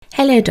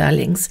Hello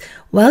darlings,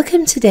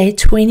 welcome to day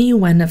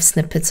 21 of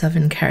Snippets of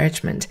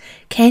Encouragement.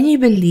 Can you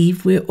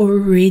believe we're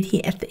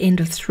already at the end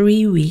of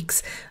 3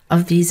 weeks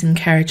of these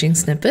encouraging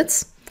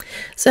snippets?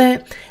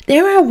 So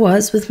there I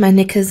was with my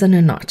knickers in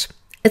a knot.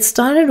 It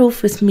started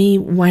off with me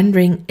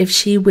wondering if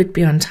she would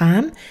be on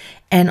time,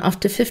 and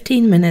after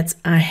 15 minutes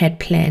I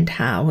had planned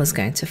how I was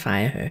going to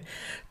fire her.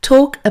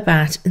 Talk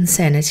about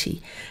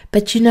insanity.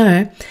 But you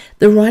know,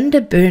 the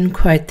Rhonda Byrne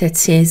quote that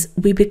says,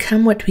 "We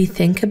become what we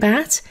think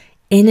about.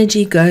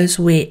 Energy goes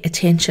where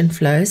attention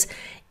flows."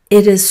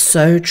 It is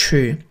so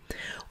true.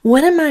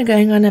 What am I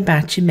going on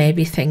about, you may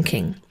be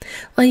thinking?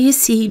 Well, you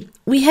see,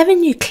 we have a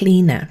new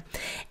cleaner.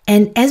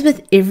 And as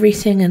with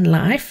everything in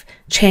life,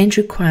 change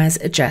requires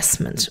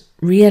adjustment,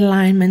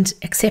 realignment,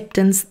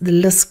 acceptance, the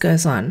list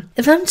goes on.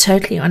 If I'm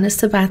totally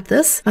honest about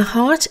this, my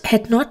heart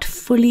had not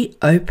fully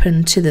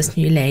opened to this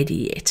new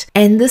lady yet.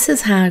 And this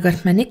is how I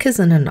got my knickers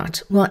in a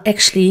knot. Well,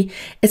 actually,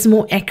 it's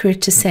more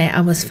accurate to say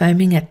I was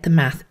foaming at the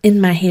mouth, in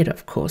my head,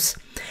 of course.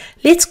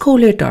 Let's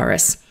call her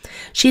Doris.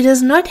 She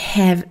does not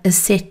have a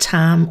set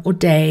time or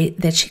day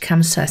that she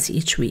comes to us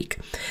each week.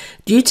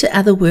 Due to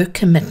other work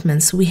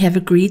commitments, we have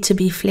agreed to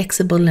be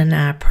flexible in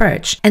our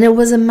approach, and it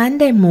was a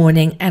Monday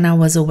morning and I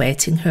was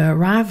awaiting her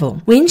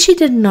arrival. When she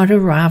did not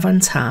arrive on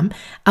time,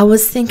 I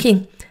was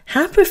thinking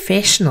how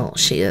professional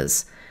she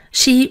is.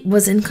 She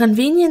was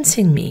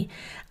inconveniencing me.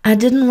 I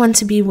didn't want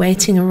to be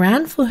waiting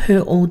around for her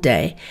all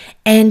day,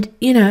 and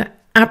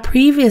our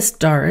previous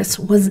Doris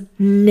was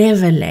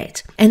never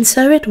late, and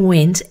so it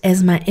went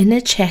as my inner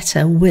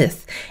chatter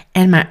with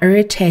and my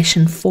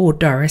irritation for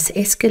Doris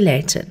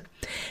escalated.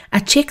 I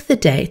checked the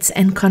dates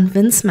and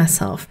convinced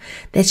myself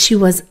that she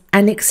was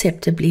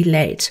unacceptably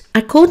late.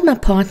 I called my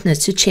partner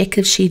to check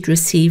if she'd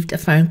received a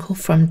phone call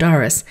from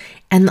Doris,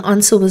 and the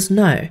answer was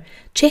no.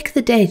 Check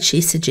the date,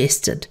 she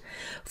suggested.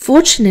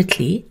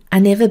 Fortunately, I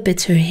never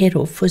bit her head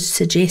off for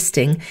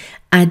suggesting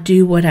I'd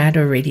do what I'd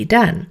already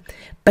done.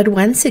 But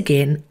once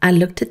again, I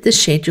looked at the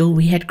schedule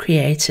we had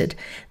created,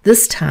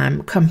 this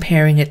time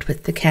comparing it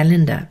with the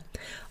calendar.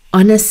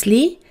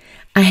 Honestly,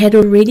 I had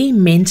already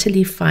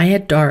mentally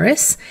fired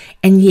Doris,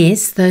 and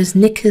yes, those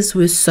knickers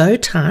were so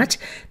tight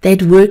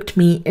they'd worked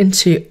me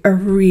into a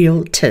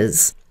real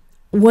tiz.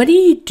 What do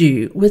you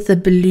do with a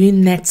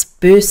balloon that's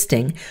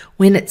bursting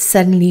when it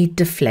suddenly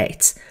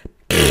deflates?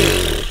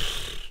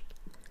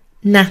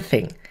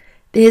 Nothing.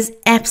 There's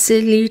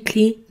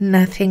absolutely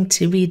nothing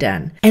to be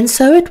done. And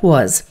so it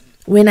was.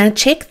 When I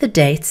checked the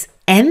dates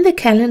and the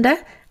calendar,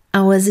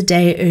 I was a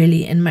day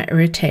early in my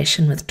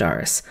irritation with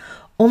Doris.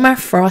 All my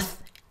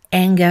froth,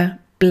 anger,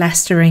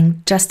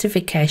 blustering,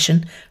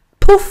 justification,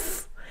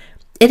 poof,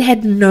 it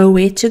had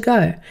nowhere to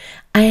go.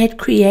 I had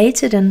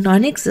created a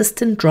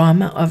non-existent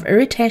drama of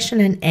irritation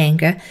and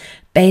anger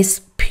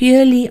based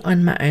purely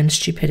on my own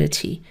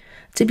stupidity.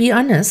 To be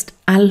honest,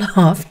 I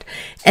laughed,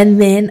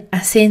 and then I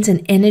sent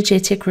an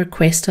energetic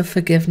request of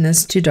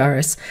forgiveness to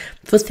Doris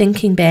for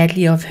thinking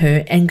badly of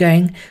her and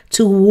going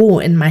to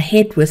war in my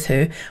head with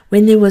her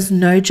when there was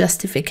no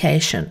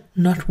justification,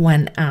 not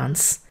 1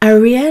 ounce. I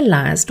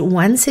realized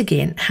once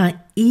again how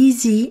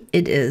easy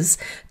it is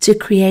to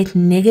create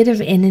negative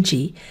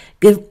energy,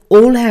 give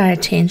all our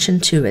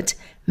attention to it,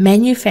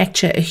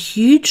 manufacture a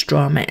huge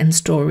drama and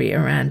story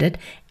around it,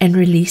 and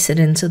release it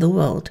into the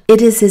world.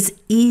 It is as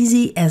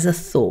easy as a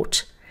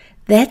thought.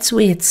 That's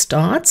where it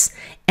starts,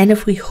 and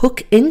if we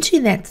hook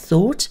into that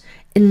thought,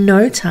 in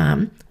no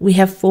time we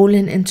have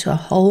fallen into a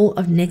hole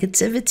of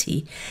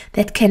negativity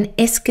that can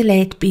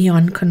escalate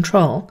beyond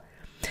control.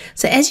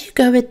 So as you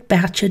go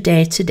about your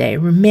day today,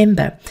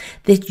 remember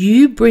that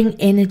you bring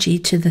energy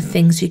to the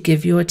things you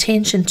give your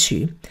attention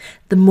to.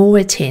 The more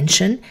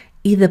attention,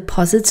 either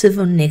positive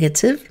or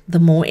negative, the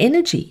more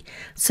energy.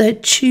 So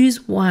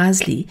choose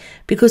wisely,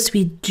 because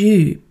we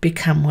do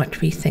become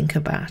what we think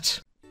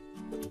about.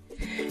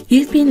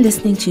 You've been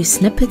listening to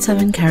Snippets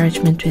of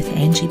Encouragement with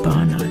Angie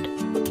Barnard.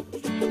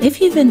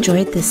 If you've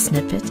enjoyed this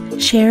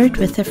snippet, share it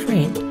with a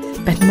friend.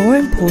 But more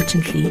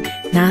importantly,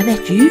 now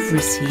that you've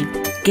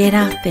received, get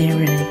out there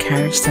and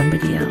encourage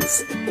somebody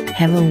else.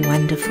 Have a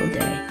wonderful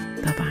day.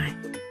 Bye-bye.